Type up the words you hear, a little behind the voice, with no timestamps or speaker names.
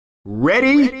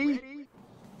Ready?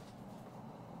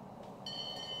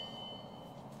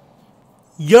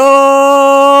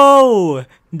 Yo!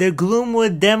 The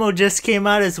Gloomwood demo just came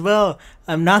out as well.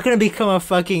 I'm not gonna become a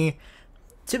fucking...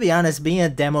 To be honest, being a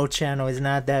demo channel is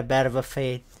not that bad of a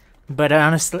fate. But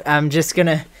honestly, I'm just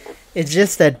gonna... It's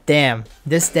just that, damn,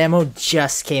 this demo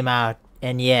just came out.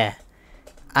 And yeah,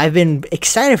 I've been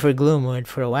excited for Gloomwood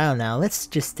for a while now. Let's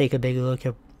just take a big look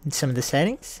at some of the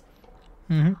settings.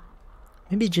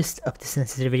 Maybe just up the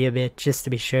sensitivity a bit, just to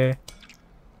be sure.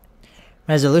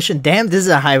 Resolution. Damn, this is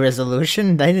a high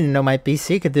resolution. I didn't know my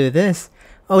PC could do this.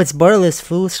 Oh, it's borderless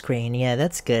full screen. Yeah,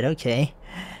 that's good. Okay.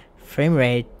 Frame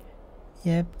rate.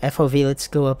 Yep. FOV, let's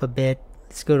go up a bit.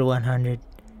 Let's go to 100.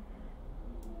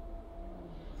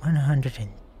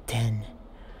 110.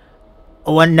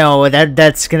 Oh, no,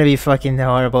 that's gonna be fucking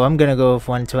horrible. I'm gonna go with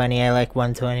 120. I like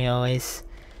 120 always.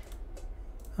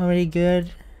 Already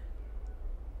good.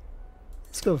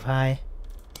 Let's go with high.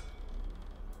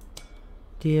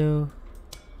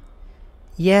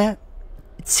 Yeah,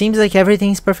 it seems like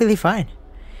everything's perfectly fine.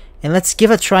 And let's give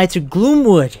a try to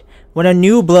Gloomwood, one of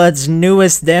New Blood's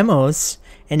newest demos.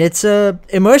 And it's a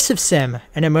immersive sim.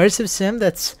 An immersive sim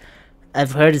that's,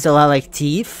 I've heard it's a lot like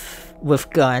Thief with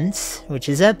guns, which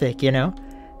is epic, you know?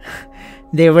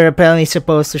 They were apparently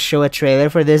supposed to show a trailer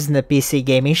for this in the PC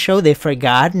gaming show. They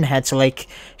forgot and had to like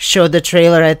show the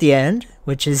trailer at the end,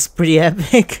 which is pretty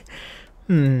epic.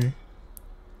 I'm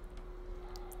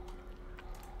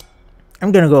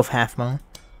gonna go with half mode.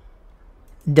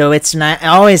 Though it's not, I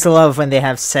always love when they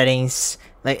have settings,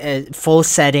 like full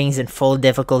settings and full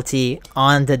difficulty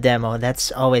on the demo.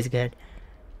 That's always good.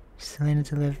 Selena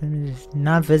to left is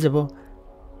not visible.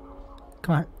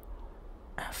 Come on.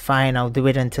 Fine, I'll do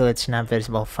it until it's not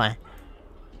visible. Fine.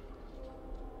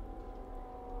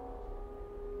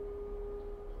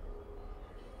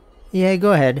 Yeah,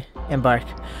 go ahead. Embark.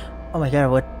 Oh my god,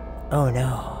 what? Oh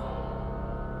no.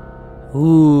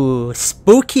 Ooh,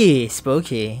 spooky,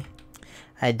 spooky.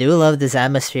 I do love this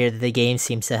atmosphere that the game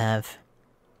seems to have.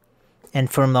 And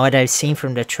from what I've seen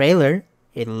from the trailer,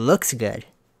 it looks good.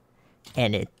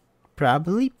 And it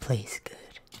probably plays good.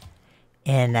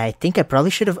 And I think I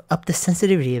probably should have upped the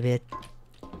sensitivity a bit.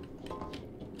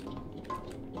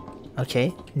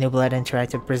 Okay, New Blood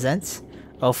Interactive presents.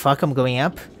 Oh fuck, I'm going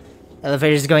up.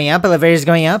 Elevator's going up, elevator's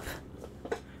going up.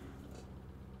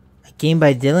 Game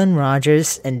by Dylan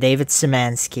Rogers and David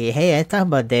Szymanski. Hey, I talked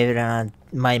about David on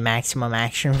my Maximum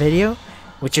Action video,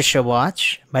 which you should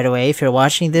watch. By the way, if you're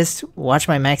watching this, watch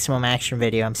my Maximum Action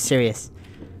video. I'm serious.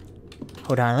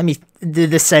 Hold on, let me do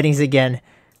the settings again.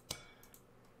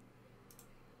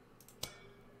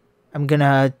 I'm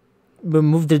gonna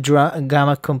remove the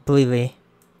gamma completely.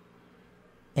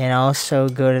 And also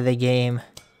go to the game.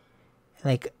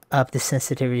 Like, up the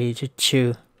sensitivity to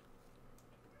 2.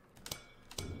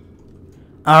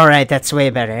 Alright, that's way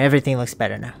better. Everything looks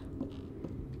better now.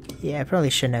 Yeah, I probably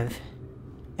shouldn't have.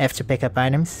 F to pick up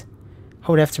items.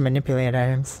 Hold F to manipulate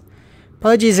items.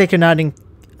 Apologies I could not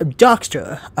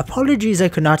Doctor, apologies I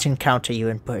could not encounter you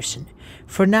in person.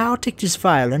 For now, take this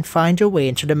file and find your way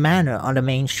into the manor on the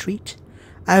main street.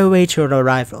 I await your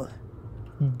arrival.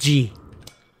 G.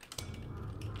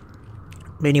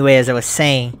 But anyway, as I was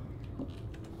saying...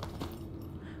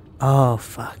 Oh,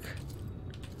 fuck.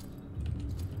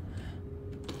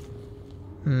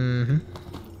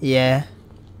 Yeah.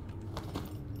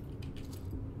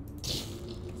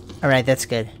 Alright, that's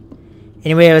good.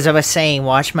 Anyway, as I was saying,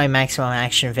 watch my Maximum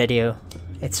Action video.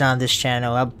 It's on this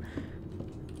channel.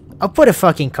 I'll put a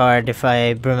fucking card if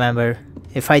I remember.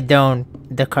 If I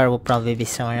don't, the card will probably be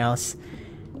somewhere else.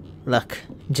 Look,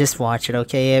 just watch it,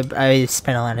 okay? I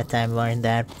spent a lot of time learning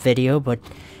that video, but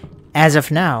as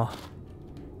of now,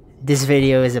 this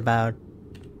video is about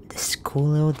this cool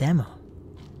little demo.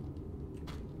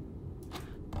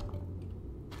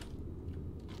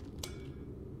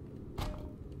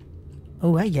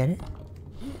 Oh, I get it.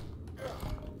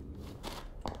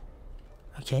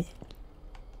 Okay.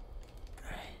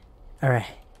 Alright.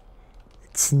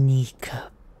 Let's sneak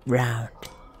up round.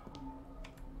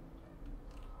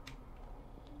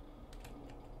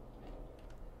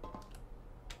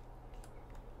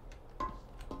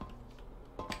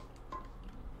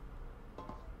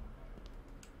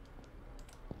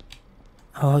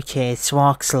 Okay, let's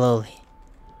walk slowly.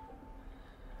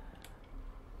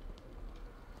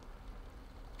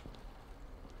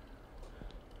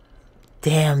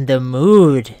 Damn, the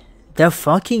mood. The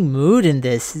fucking mood in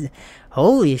this.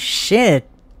 Holy shit.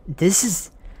 This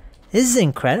is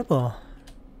incredible.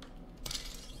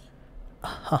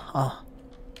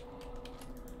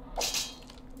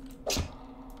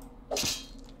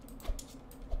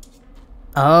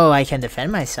 Oh, I can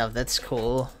defend myself. That's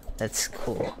cool. That's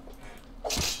cool.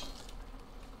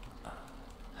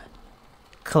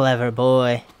 Clever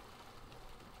boy.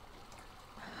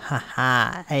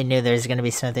 Haha, I knew there was gonna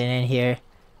be something in here.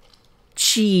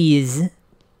 Cheese.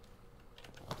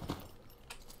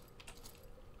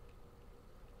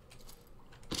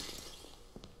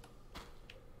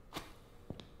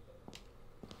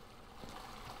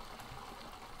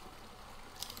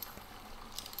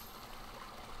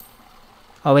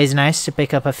 Always nice to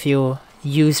pick up a few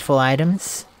useful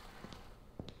items.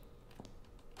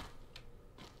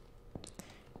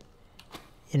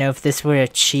 You know, if this were a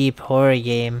cheap horror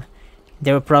game,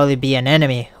 there would probably be an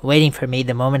enemy waiting for me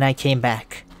the moment I came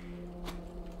back.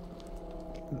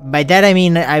 By that I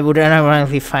mean I would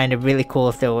unironically find it really cool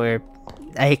if there were...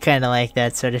 I kinda like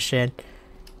that sort of shit.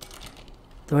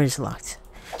 Door is locked.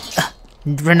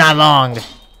 For not long!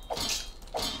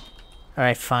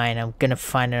 Alright, fine. I'm gonna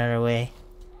find another way.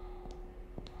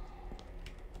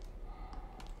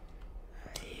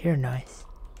 I hear noise.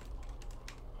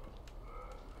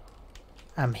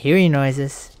 I'm hearing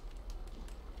noises.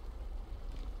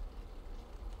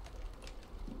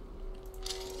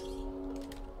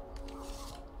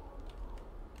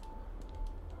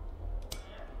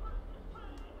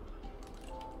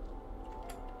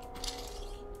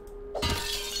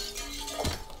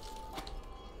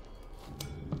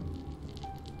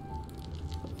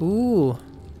 Ooh.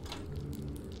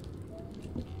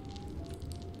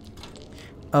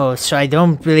 Oh, so I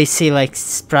don't really see like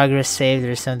progress saved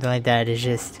or something like that. It's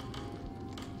just...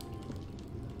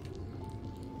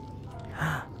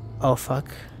 Oh,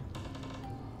 fuck.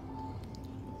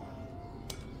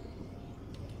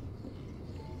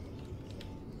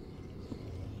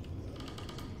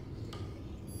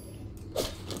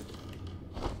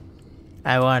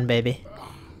 I won, baby.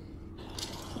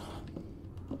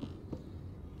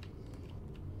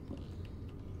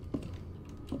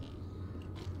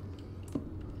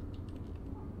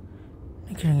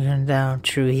 I'm gonna run down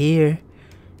through here.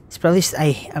 It's probably...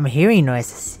 I'm hearing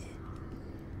noises.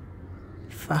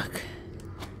 Fuck.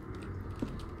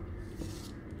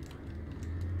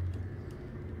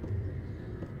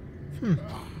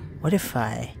 What if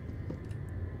I...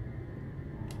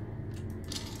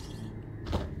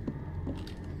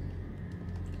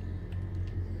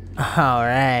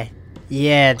 Alright.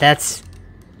 Yeah, that's...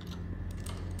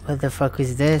 What the fuck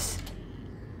was this?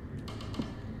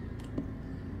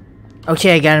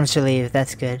 Okay, I got him to leave.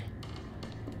 That's good.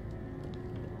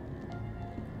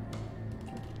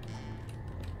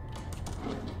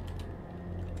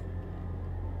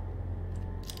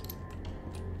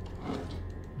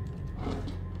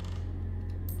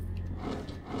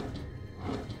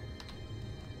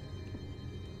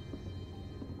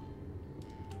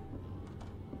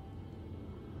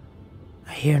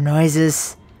 I hear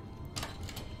noises.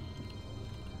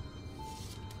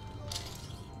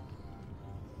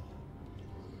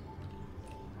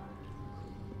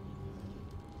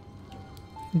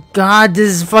 God,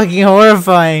 this is fucking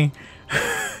horrifying.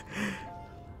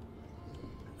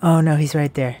 Oh no, he's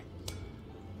right there.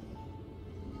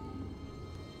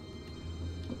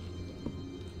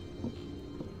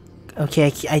 Okay,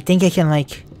 I think I can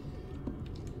like...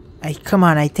 Come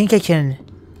on, I think I can...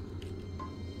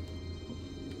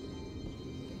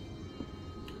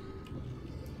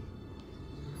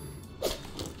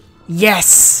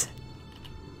 Yes!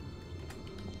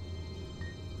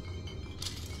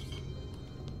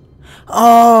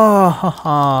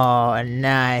 Oh,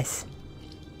 nice.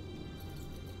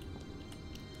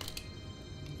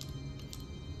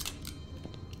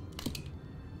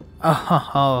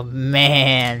 Oh,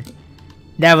 man.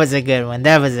 That was a good one.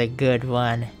 That was a good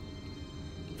one.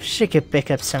 She could pick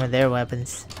up some of their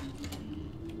weapons.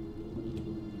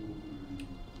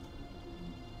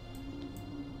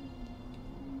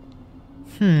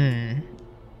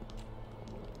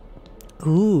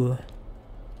 Ooh.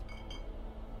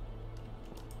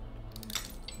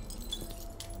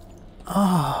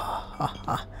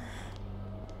 Oh.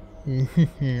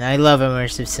 I love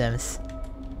immersive sims.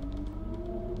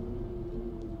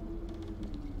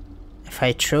 If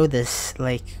I throw this,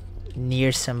 like,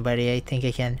 near somebody, I think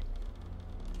I can...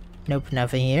 Nope,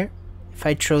 nothing here. If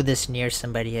I throw this near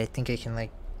somebody, I think I can,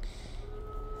 like...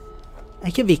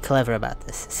 I can be clever about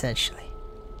this, essentially.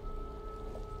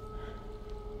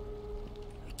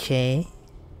 Okay.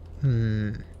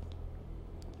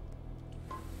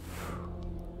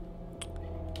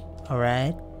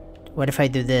 Alright. What if I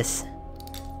do this?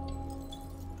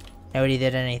 Nobody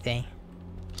did anything.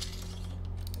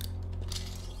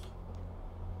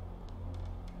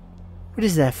 What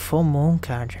is that full moon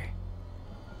counter?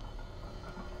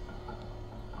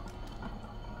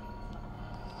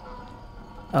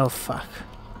 Oh fuck.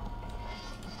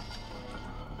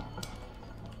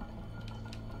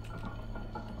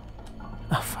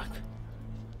 Oh fuck.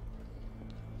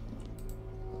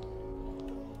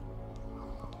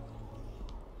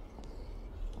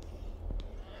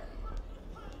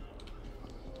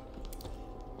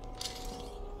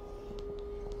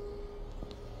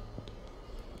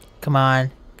 Come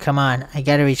on. Come on. I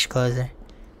gotta reach closer.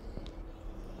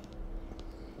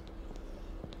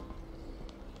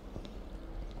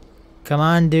 Come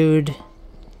on, dude.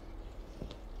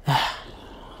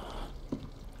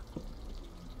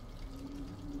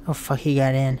 Oh fuck, he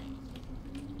got in.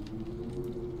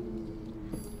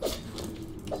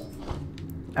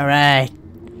 Alright.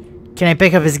 Can I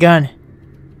pick up his gun?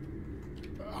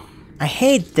 I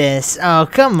hate this. Oh,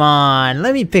 come on.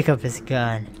 Let me pick up his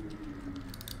gun.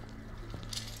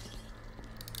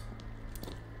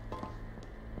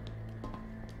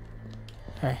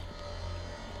 Alright.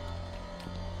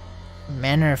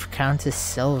 Manor of Countess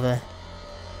Silva.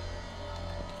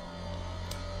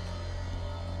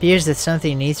 Appears that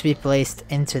something needs to be placed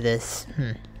into this.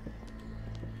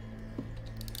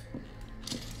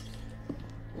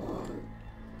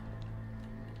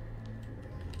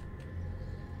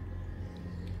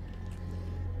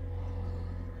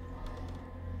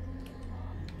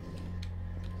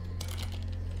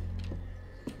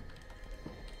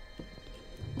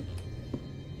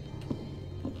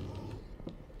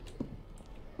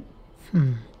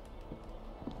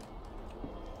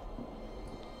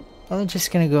 Well, I'm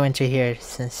just gonna go into here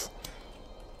since...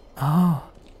 Oh.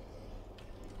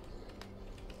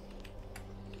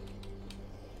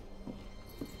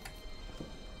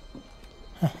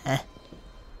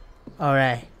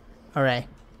 Alright. Alright.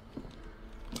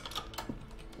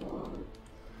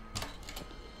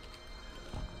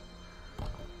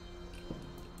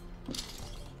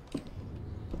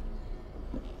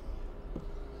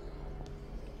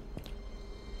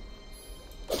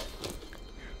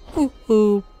 Whoop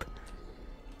whoop.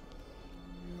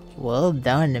 Well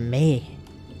done to me.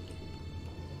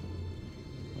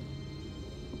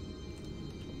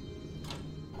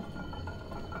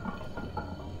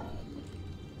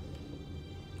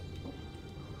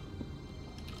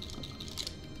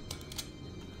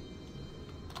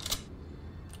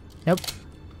 Nope.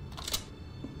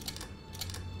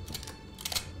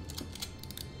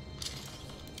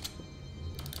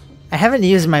 I haven't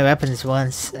used my weapons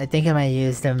once. I think I might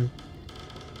use them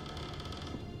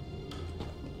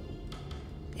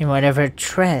in whatever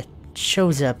threat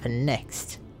shows up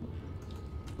next.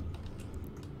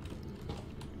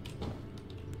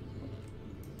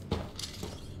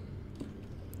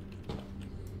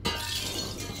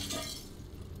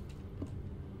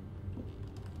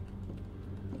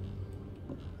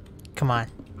 Come on.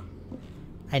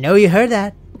 I know you heard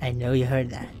that. I know you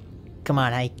heard that. Come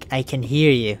on, I can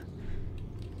hear you.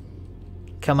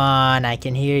 Come on, I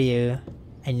can hear you.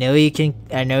 I know you can.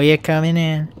 I know you're coming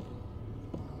in.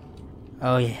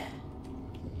 Oh yeah.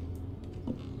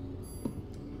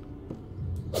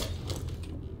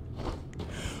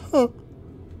 Oh.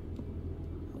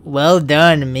 Well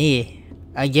done, me.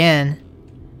 Again.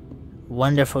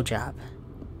 Wonderful job.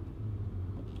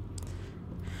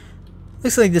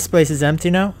 Looks like this place is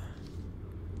empty now.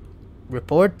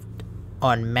 Report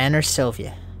on Manor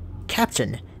Sylvia.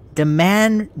 Captain, the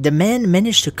man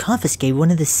managed to confiscate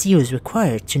one of the seals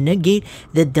required to negate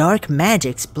the dark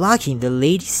magics blocking the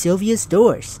Lady Sylvia's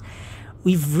doors.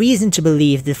 We've reason to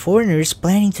believe the foreigner is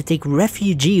planning to take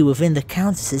refuge within the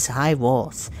Countess's high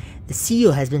walls. The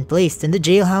seal has been placed in the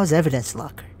jailhouse evidence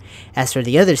locker. As for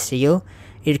the other seal,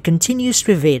 it continues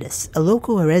to evade us. A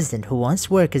local resident who once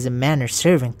worked as a manor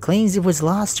servant claims it was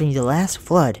lost during the last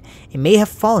flood. It may have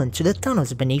fallen to the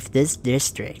tunnels beneath this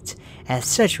district. As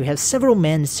such, we have several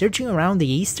men searching around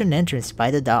the eastern entrance by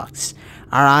the docks.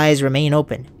 Our eyes remain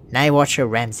open. Night Watcher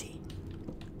Ramsey.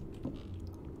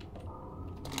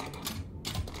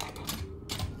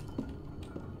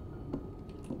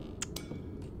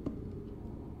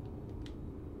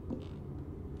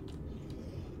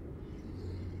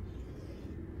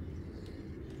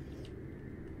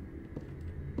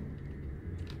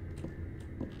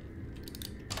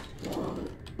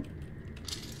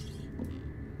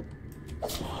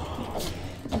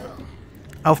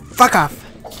 Oh, fuck off!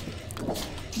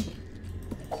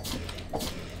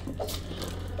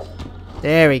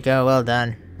 There we go, well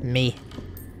done. Me.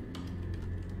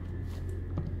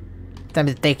 Time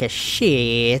to take a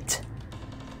shit.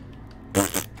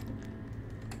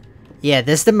 Yeah,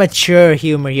 this is the mature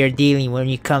humor you're dealing when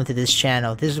you come to this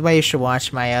channel. This is why you should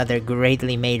watch my other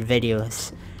greatly made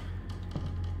videos.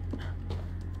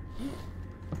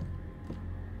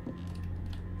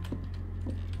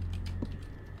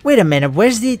 Wait a minute,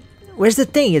 where's the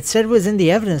thing? It said it was in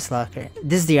the evidence locker.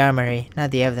 This is the armory,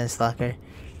 not the evidence locker.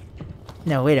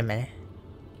 No, wait a minute.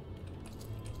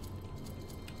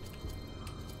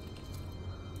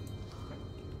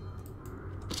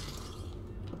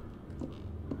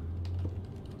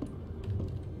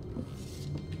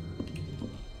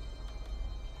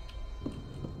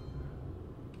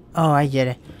 Oh, I get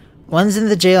it. One's in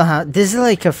the jailhouse. This is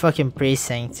like a fucking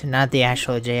precinct, not the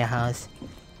actual jailhouse.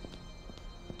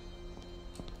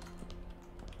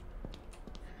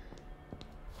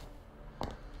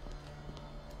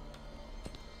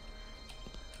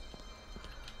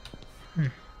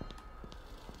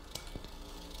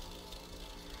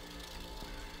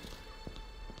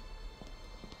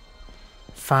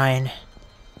 Fine.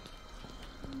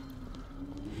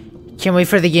 Can't wait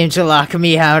for the game to lock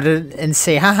me out and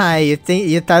say, haha, you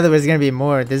thought there was gonna be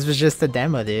more. This was just a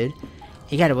demo, dude.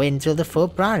 You gotta wait until the full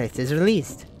product is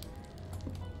released.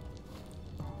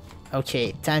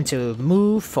 Okay, time to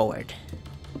move forward.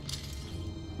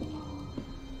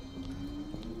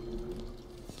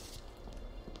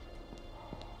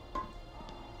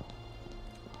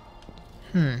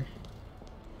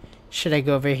 Should I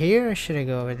go over here or should I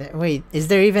go over there? Wait, is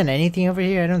there even anything over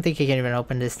here? I don't think you can even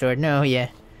open this door. No, yeah.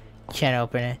 Can't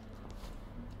open it.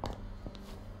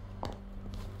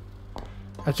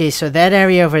 Okay, so that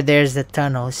area over there is the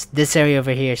tunnels. This area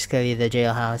over here is clearly the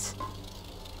jailhouse.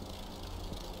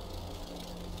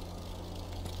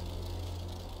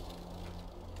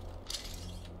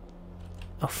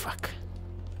 Oh, fuck.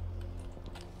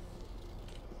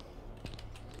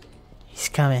 He's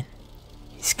coming.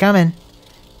 He's coming.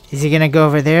 Is he gonna go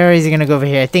over there or is he gonna go over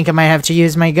here? I think I might have to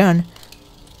use my gun.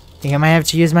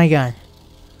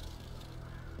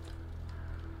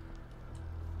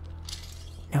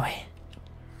 No way.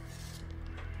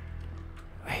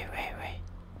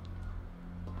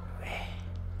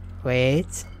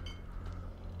 Wait.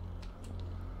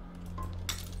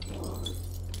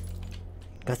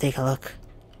 Go take a look.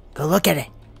 Go look at it.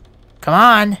 Come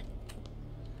on.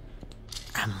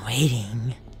 I'm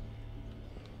waiting.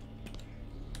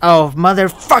 Oh,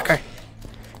 motherfucker.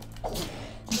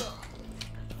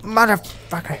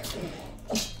 Motherfucker.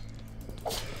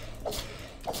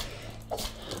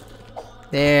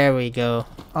 There we go.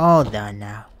 All done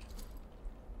now.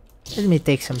 Let me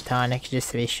take some tonic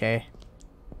just to be sure.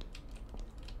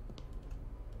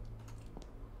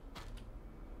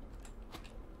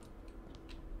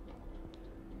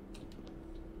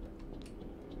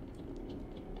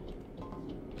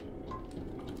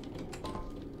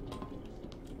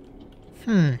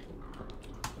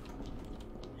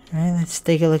 Alright, let's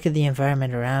take a look at the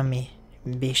environment around me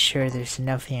and be sure there's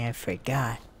nothing I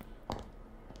forgot.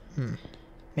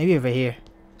 Maybe over here.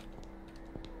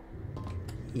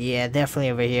 Yeah,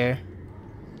 definitely over here.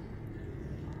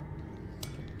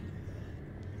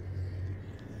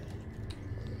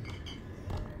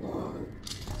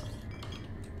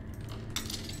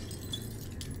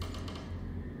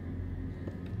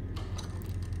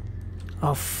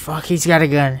 Oh fuck, he's got a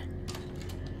gun.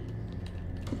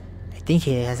 I think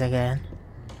he has a gun.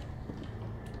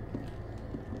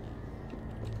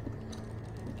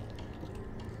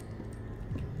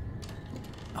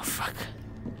 Oh fuck.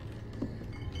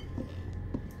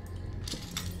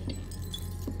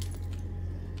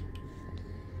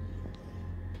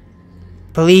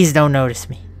 Please don't notice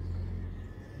me.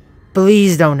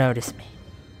 Please don't notice me.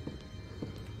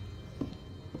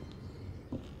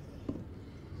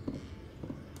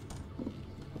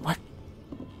 What?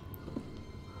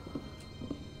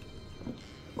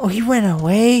 Oh, he went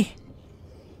away?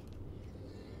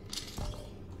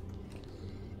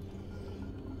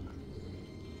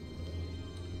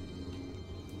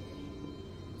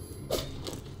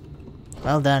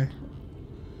 Well done.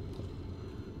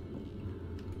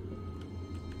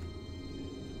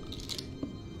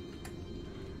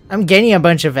 I'm getting a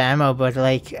bunch of ammo, but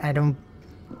like, I don't...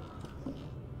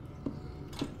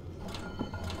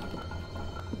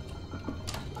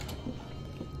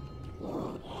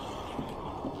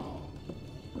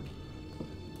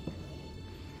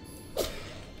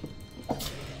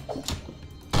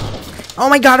 Oh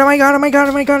my god, oh my god, oh my god,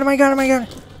 oh my god, oh my god, oh my god.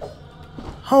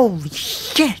 Holy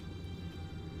shit.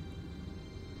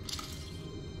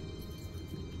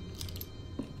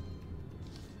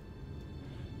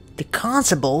 The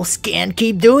constables can't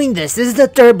keep doing this. This is the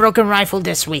third broken rifle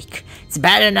this week. It's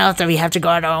bad enough that we have to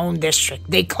guard our own district.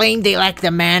 They claim they lack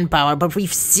the manpower, but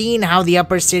we've seen how the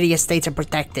upper city estates are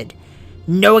protected.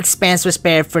 No expense was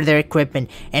spared for their equipment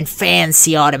and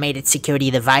fancy automated security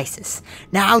devices.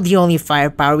 Now the only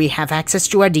firepower we have access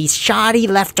to are these shoddy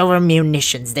leftover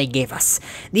munitions they gave us.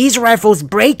 These rifles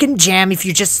break and jam if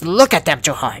you just look at them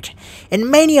too hard. And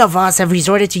many of us have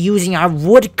resorted to using our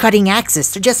wood-cutting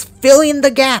axes to just fill in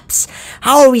the gaps.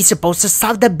 How are we supposed to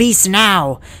stop the beast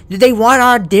now? Do they want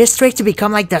our district to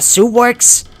become like the Sioux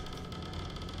Works?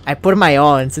 I put my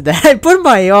all into that.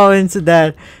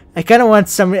 I kind of want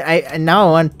now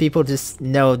I want people to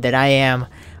know that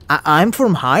I'm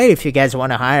from hire if you guys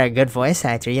want to hire a good voice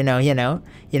actor, you know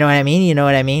what I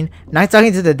mean? Not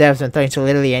talking to the devs, I'm talking to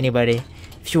literally anybody.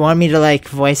 If you want me to like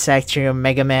voice actor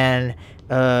Mega Man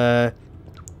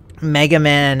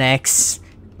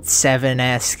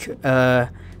X7-esque,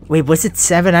 wait, was it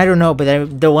 7? I don't know,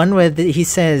 but the one where he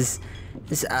says,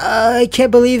 I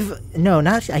can't believe, no,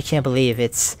 not I can't believe,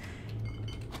 it's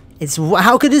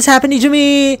how could this happen to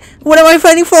me? What am I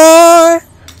fighting for?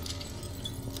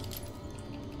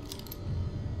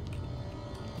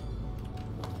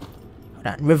 Hold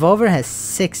on. Revolver has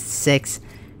 6.6.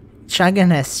 Shotgun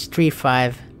has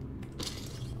 3.5.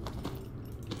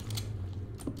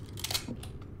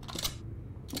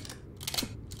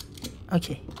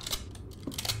 Okay.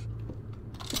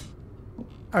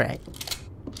 Alright.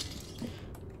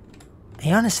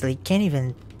 I honestly can't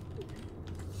even...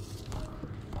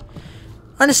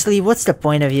 Honestly, what's the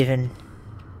point of even...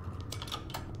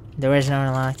 The door's not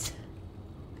unlocked.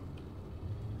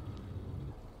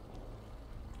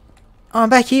 Oh, I'm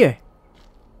back here.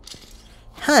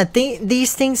 Huh,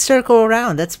 these things circle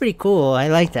around. That's pretty cool. I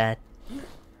like that.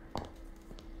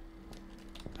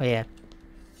 Oh, yeah.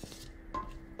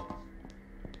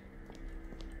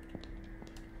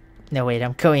 No, wait,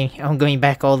 I'm going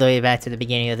back all the way back to the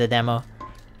beginning of the demo.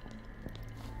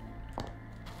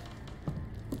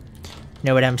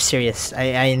 No, but I'm serious.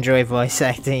 I enjoy voice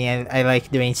acting. I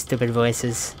like doing stupid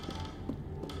voices.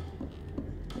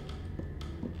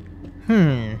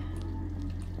 I'm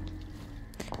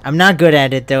not good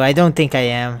at it, though. I don't think I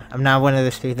am. I'm not one of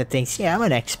those people that thinks, yeah, I'm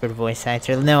an expert voice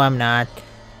actor. No, I'm not.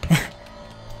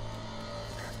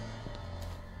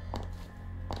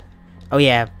 Oh,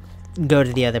 yeah. Go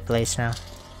to the other place now.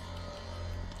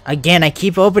 Again, I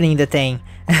keep opening the thing.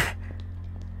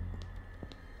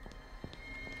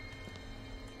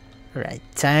 Alright,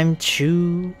 time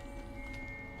to...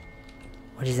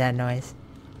 What is that noise?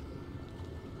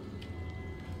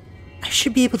 I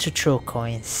should be able to throw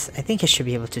coins. I think I should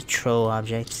be able to throw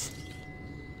objects.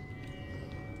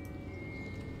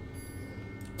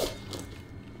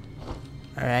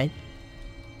 Alright.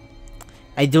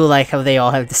 I do like how they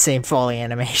all have the same falling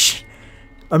animation.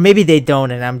 Or maybe they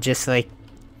don't and I'm just like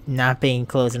not paying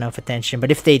close enough attention.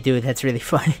 But if they do, that's really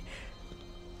funny.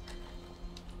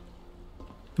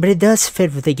 But it does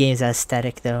fit with the game's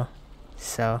aesthetic though.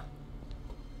 So.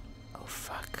 Oh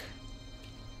fuck.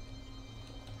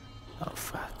 Oh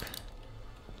fuck.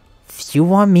 If you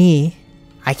want me,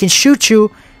 I can shoot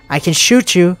you. I can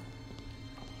shoot you.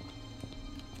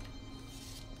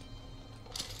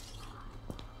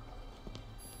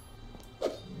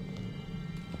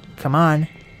 Come on.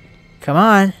 Come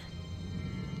on.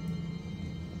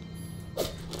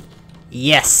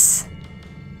 Yes.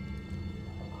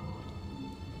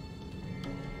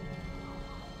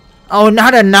 Oh,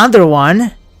 not another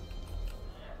one.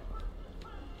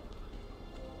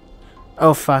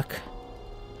 Oh, fuck.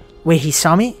 Wait, he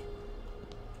saw me?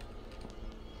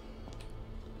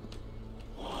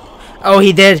 Oh,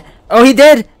 he did. Oh, he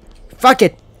did. Fuck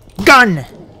it. Gun.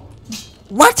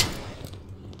 What?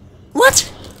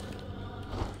 What?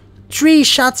 3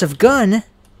 shots of gun?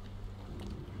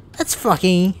 That's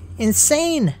fucking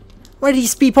insane. What are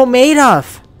these people made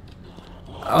of?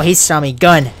 Oh, he saw me.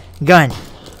 Gun. Gun.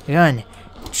 Gun.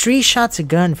 3 shots of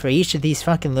gun for each of these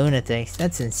fucking lunatics.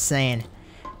 That's insane.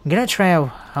 I'm gonna try out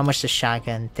how much the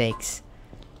shotgun takes.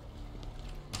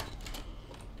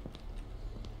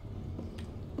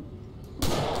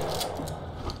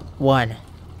 One.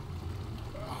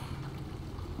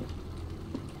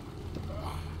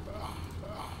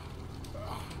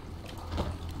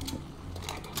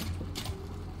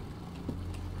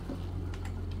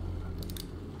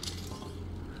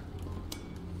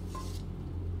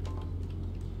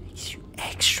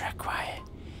 Extra quiet.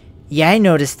 Yeah, I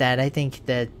noticed that. I think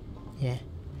that... Yeah.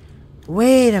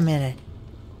 Wait a minute.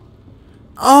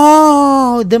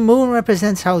 Oh! The moon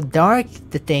represents how dark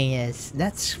the thing is.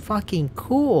 That's fucking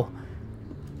cool.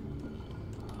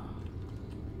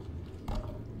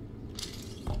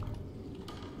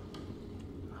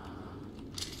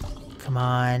 Come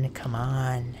on, come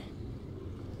on.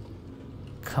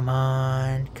 Come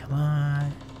on, come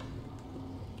on.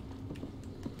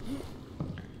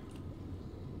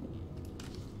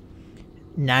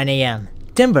 9 a.m.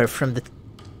 Timber from the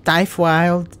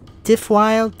Tifwild,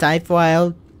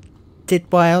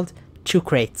 Titwild, 2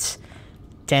 crates.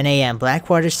 10 a.m.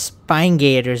 Blackwater Spine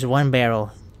Gators, 1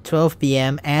 barrel. 12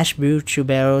 p.m. Ash Brew, 2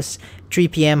 barrels. 3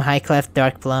 p.m. High Clef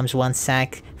Dark Plums, 1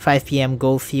 sack. 5 p.m.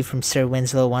 Gold Thief from Sir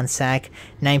Winslow, 1 sack.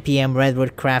 9 p.m.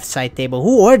 Redwood Craft Side Table.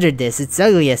 Who ordered this? It's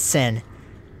ugly as sin.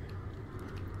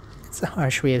 It's a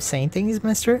harsh way of saying things,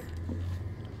 mister.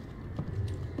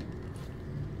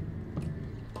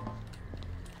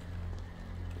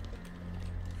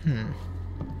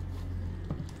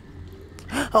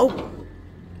 Oh!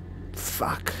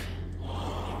 Fuck.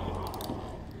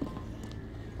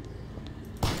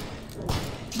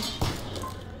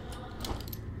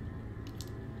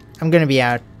 I'm gonna be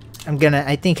out.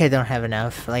 I think I don't have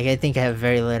enough. Like, I think I have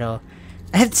very little.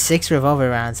 I have 6 revolver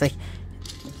rounds. Like,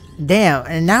 damn.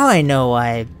 And now I know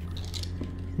why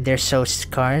they're so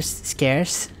scarce.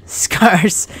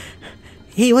 Scarce.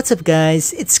 Hey, what's up,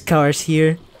 guys? It's Scarce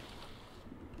here.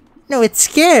 No, it's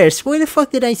scarce. Why the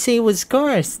fuck did I say it was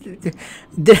scarce?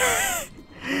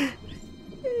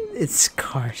 It's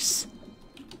scarce.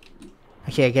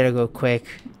 Okay, I gotta go quick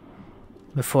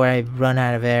before I run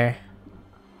out of air.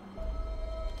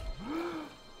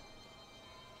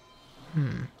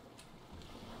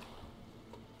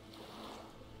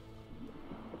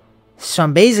 So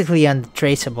I'm basically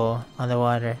untraceable on the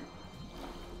water.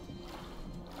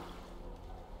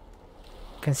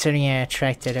 Considering I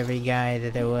attracted every guy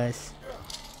that there was.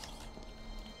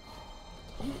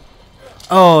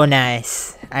 Oh,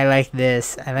 nice. I like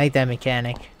this. I like that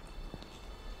mechanic.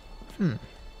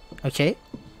 Okay.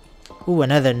 Ooh,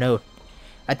 another note.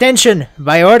 Attention!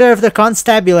 By order of the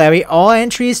constabulary, all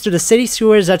entries to the city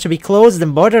sewers are to be closed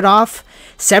and boarded off.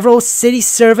 Several city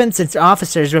servants and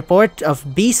officers report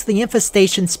of beastly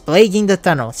infestations plaguing the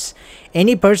tunnels.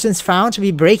 Any persons found to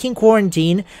be breaking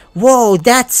quarantine... Whoa,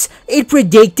 it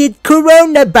predicted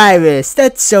coronavirus!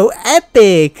 That's so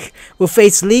epic! Will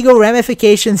face legal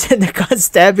ramifications and the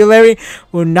constabulary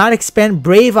will not expend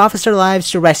brave officer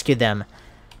lives to rescue them.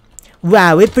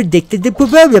 Wow, it predicted the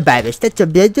coronavirus. That's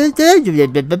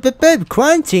a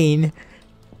quarantine.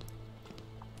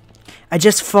 I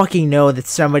just fucking know that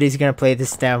somebody's gonna play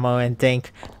this demo and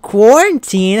think,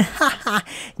 quarantine? Haha,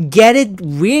 get it?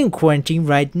 We're in quarantine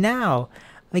right now.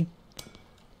 Like,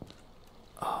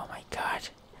 oh my god.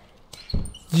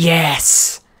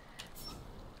 Yes!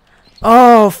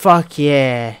 Oh, fuck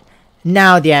yeah.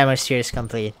 Now the atmosphere is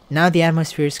complete.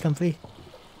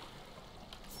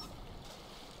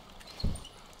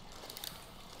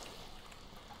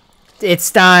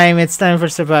 It's time for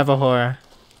survival horror.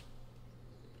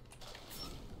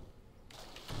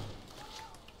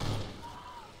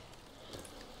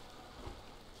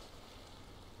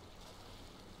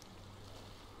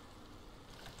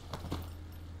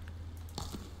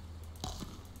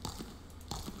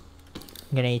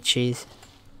 I'm gonna eat cheese.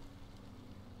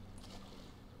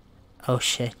 Oh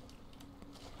shit.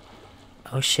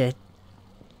 Oh shit.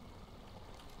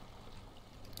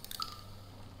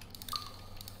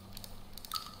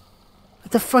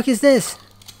 What the fuck is this?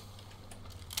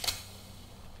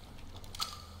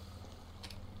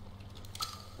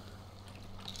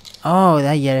 Oh,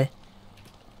 I get it.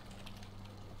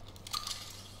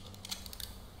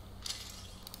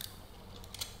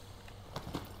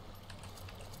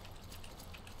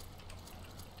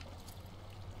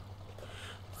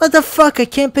 What the fuck? I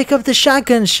can't pick up the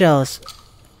shotgun shells.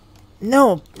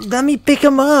 No, let me pick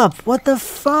them up. What the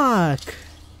fuck?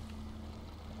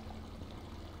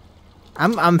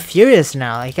 I'm furious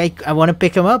now. Like I want to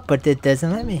pick them up, but it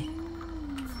doesn't let me.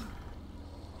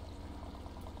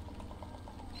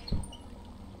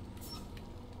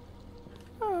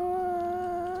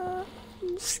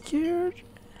 I'm scared.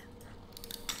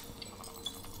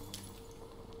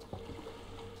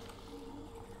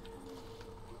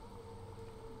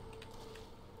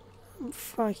 I'm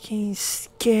fucking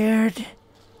scared.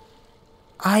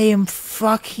 I'm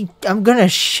gonna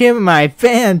shit my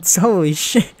pants. Holy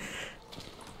shit.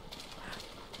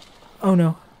 Oh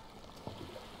no.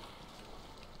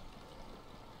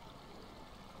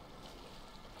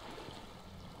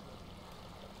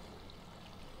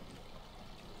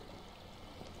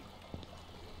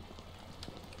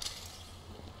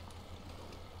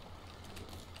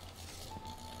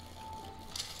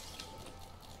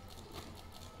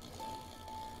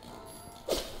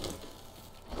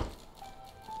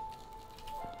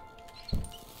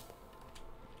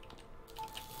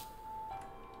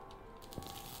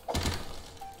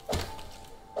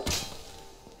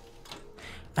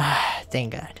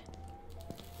 Thank God.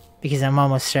 Because I'm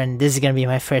almost certain this is gonna be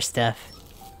my first death.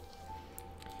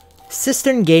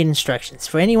 Cistern gate instructions.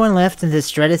 For anyone left in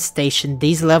this dreaded station,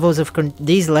 these levers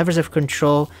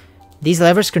control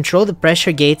the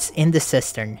pressure gates in the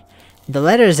cistern. The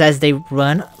letters as they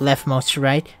run, leftmost to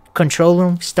right: control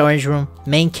room, storage room,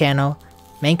 main canal,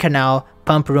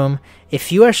 pump room.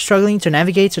 If you are struggling to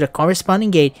navigate to the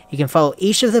corresponding gate, you can follow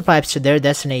each of the pipes to their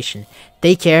destination.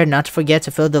 Take care not to forget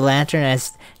to fill the lantern,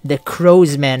 as the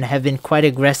crow's men have been quite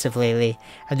aggressive lately.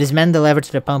 I've dismanned the lever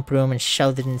to the pump room and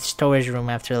shelved it in the storage room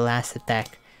after the last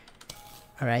attack.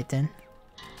 Alright then.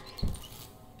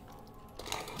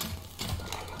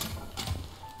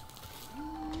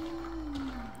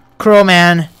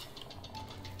 Crowman!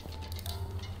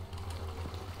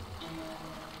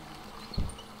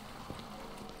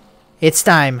 It's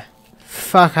time.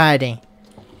 Fuck hiding.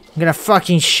 I'm gonna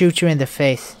fucking shoot you in the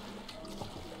face.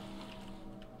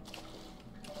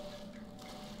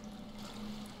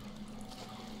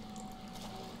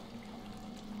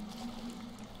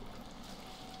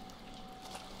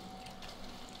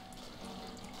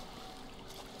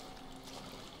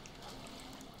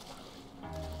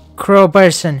 Crow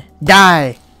person,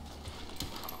 die!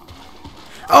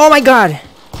 Oh my god!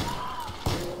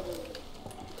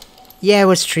 Yeah, it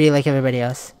was tree like everybody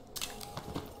else.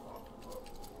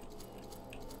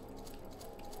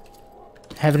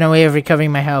 I have no way of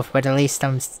recovering my health, but at least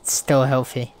I'm still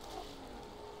healthy.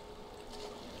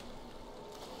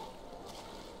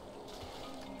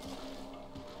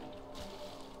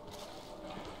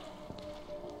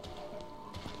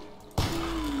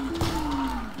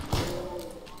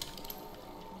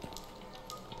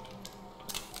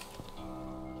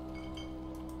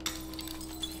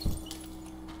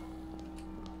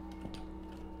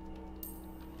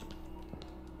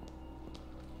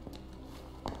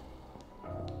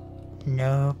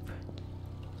 Nope.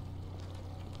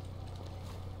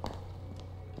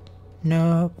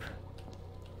 Nope.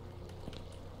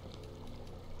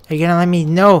 Are you gonna let me?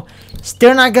 No!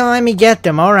 Still not gonna let me get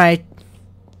them, alright.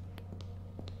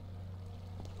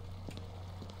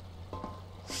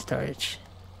 Storage.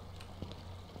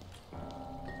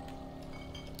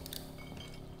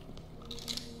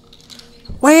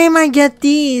 Why am I get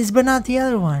these but not the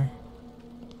other one?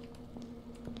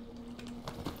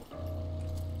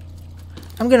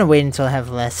 I'm gonna wait until I have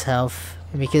less health,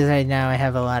 because right now I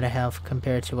have a lot of health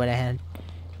compared to what I had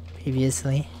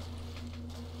previously.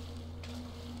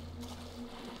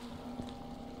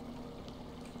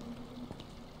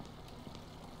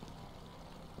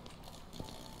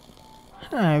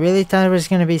 Huh, I really thought there was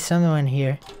gonna be someone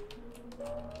here.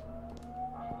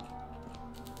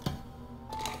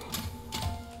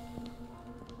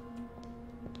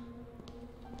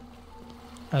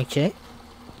 Okay.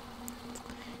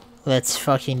 Let's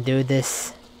fucking do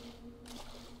this.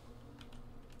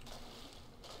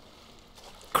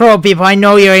 Crow people, I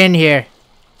know you're in here.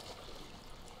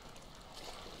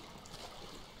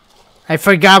 I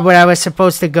forgot where I was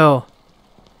supposed to go.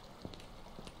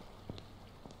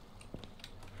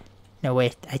 No,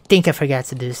 wait. I think I forgot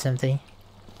to do something.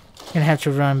 I'm gonna have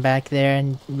to run back there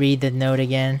and read the note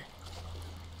again.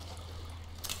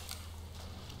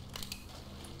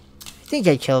 I think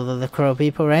I killed all the crow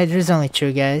people, right? There's only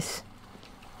 2 guys.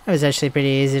 That was actually pretty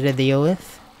easy to deal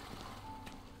with.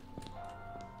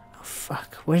 Oh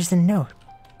fuck, where's the note?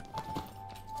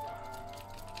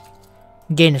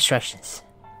 Game instructions.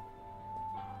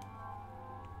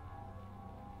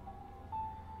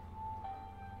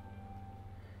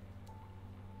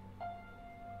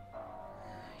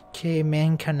 Okay,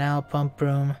 main canal, pump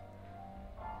room.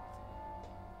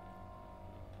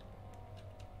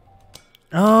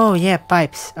 Oh, yeah,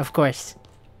 pipes, of course.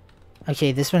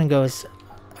 Okay, this one goes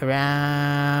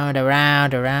around,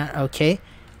 around, around. Okay.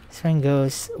 This one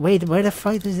goes... Wait, where the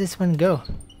fuck does this one go?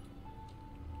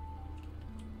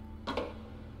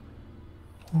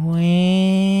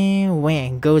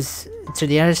 When goes to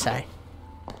the other side.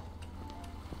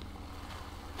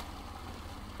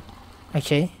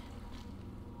 Okay.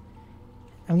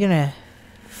 I'm gonna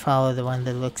follow the one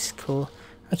that looks cool.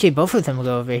 Okay, both of them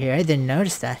go over here. I didn't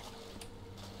notice that.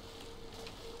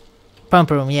 Pump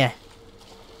room, yeah.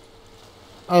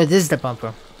 Oh, this is the pump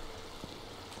room.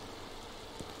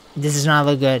 This does not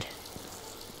look good.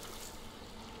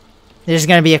 There's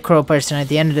gonna be a crow person at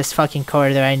the end of this fucking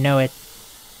corridor, I know it.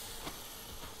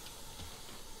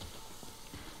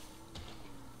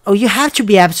 Oh, you have to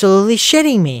be absolutely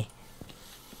shitting me.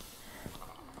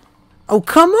 Oh,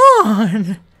 come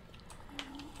on!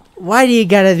 Why do you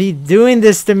gotta be doing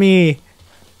this to me?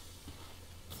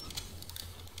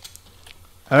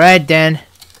 Alright then.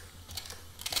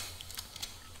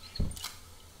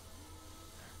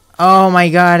 Oh my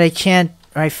god, I can't...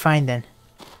 Alright, fine then.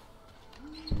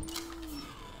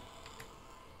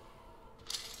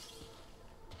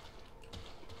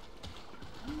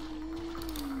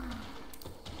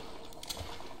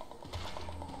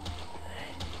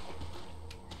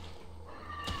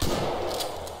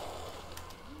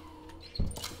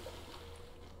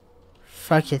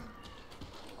 Fuck it.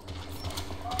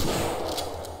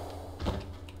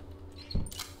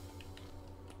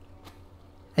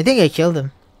 I think I killed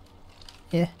him.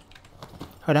 Yeah.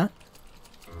 Hold on.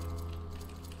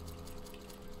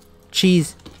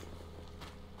 Cheese.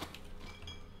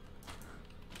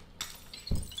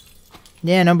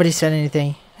 Yeah, nobody said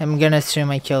anything. I'm gonna assume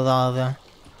I killed all of them.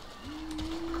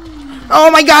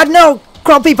 Oh my god, no!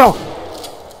 Crow people!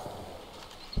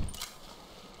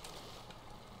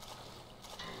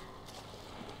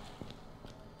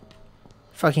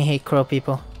 Fucking hate crow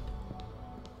people.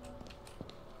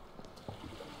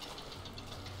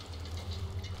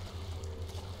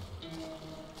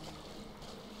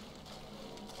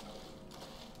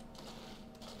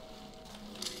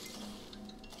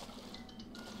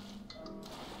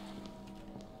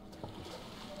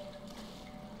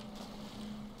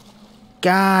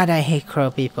 God, I hate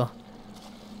crow people.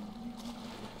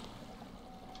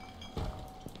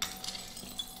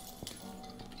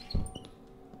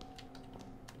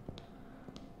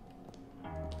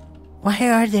 Why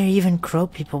are there even crow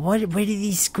people? Where did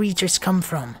these creatures come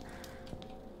from?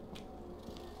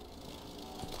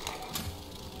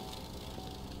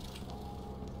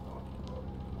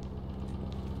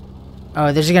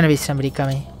 Oh, there's gonna be somebody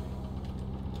coming.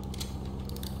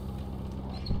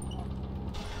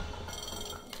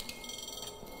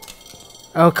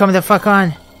 Oh, come the fuck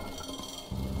on.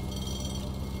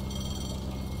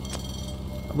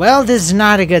 Well, this is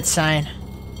not a good sign.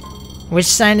 Which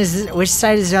side is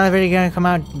the elevator gonna come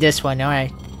out? This one,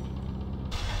 alright.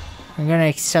 I'm gonna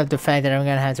accept the fact that I'm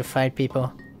gonna have to fight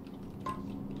people.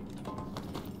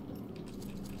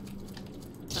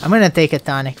 I'm gonna take a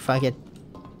tonic, fuck it.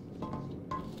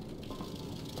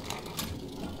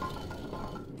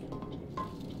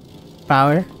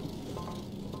 Power.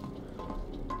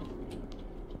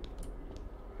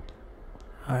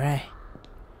 Alright.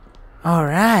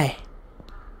 Alright.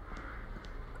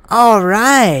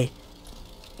 Alright.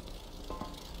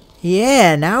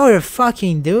 Yeah, now we're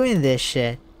fucking doing this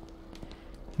shit.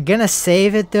 I'm gonna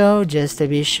save it though, just to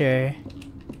be sure.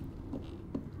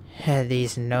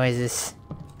 These noises.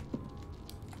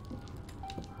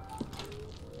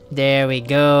 There we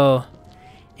go.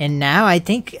 And now I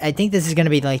think this is gonna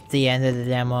be like the end of the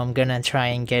demo. I'm gonna try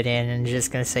and get in and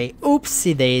just gonna say,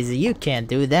 oopsie daisy, you can't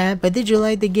do that. But did you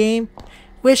like the game?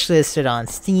 Wishlist it on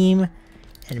Steam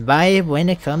and buy it when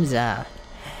it comes out.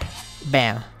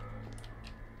 Bam.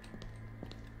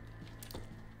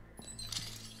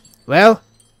 Well,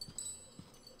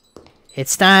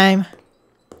 it's time.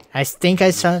 I think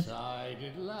I saw.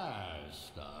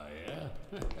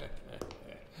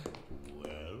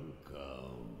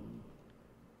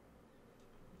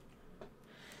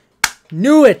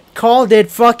 Knew it! Called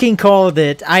it! Fucking called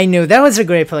it! I knew. That was a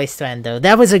great place to end though.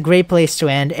 That was a great place to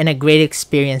end and a great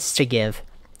experience to give.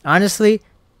 Honestly,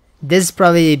 this is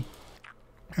probably...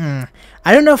 I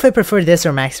don't know if I prefer this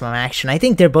or Maximum Action. I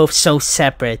think they're both so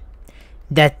separate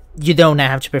that you don't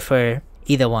have to prefer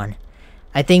either one.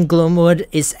 I think Gloomwood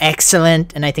is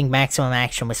excellent and I think Maximum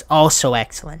Action was also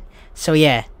excellent. So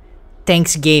yeah,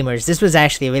 thanks gamers. This was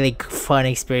actually a really fun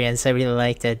experience. I really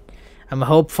liked it. I'm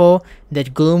hopeful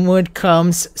that Gloomwood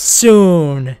comes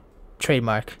soon.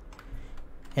 Trademark.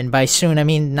 And by soon, I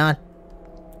mean not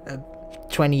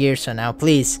 20 years from now,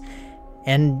 please.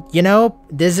 And, you know,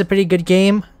 this is a pretty good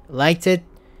game. Liked it.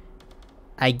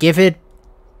 I give it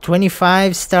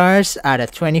 25 stars out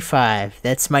of 25.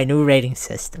 That's my new rating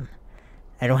system.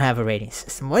 I don't have a rating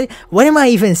system. What am I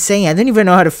even saying? I don't even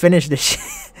know how to finish this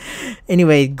shit.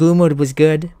 Anyway, Gloomwood was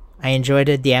good. I enjoyed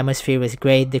it. The atmosphere was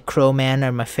great. The Crowmen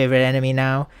are my favorite enemy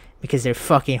now because they're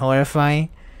fucking horrifying.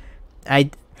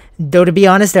 Though to be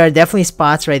honest, there are definitely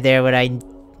spots right there where I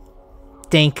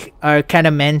think are kind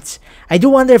of meant. I do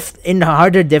wonder if in the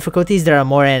harder difficulties there are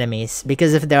more enemies,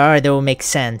 because if there are, they will make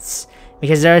sense.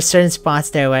 Because there are certain spots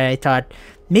there where I thought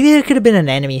maybe there could have been an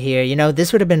enemy here. You know,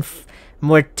 this would have been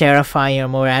more terrifying or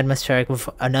more atmospheric with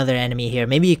another enemy here.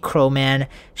 Maybe a Crowman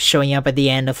showing up at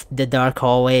the end of the dark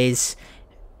hallways.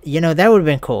 You know, that would have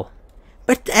been cool.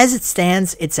 But as it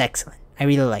stands, it's excellent. I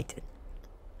really liked it.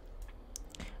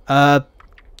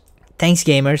 Thanks,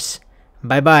 gamers.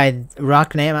 Bye-bye.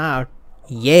 Rocknamn out.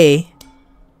 Yay.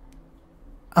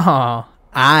 Oh,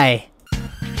 aye.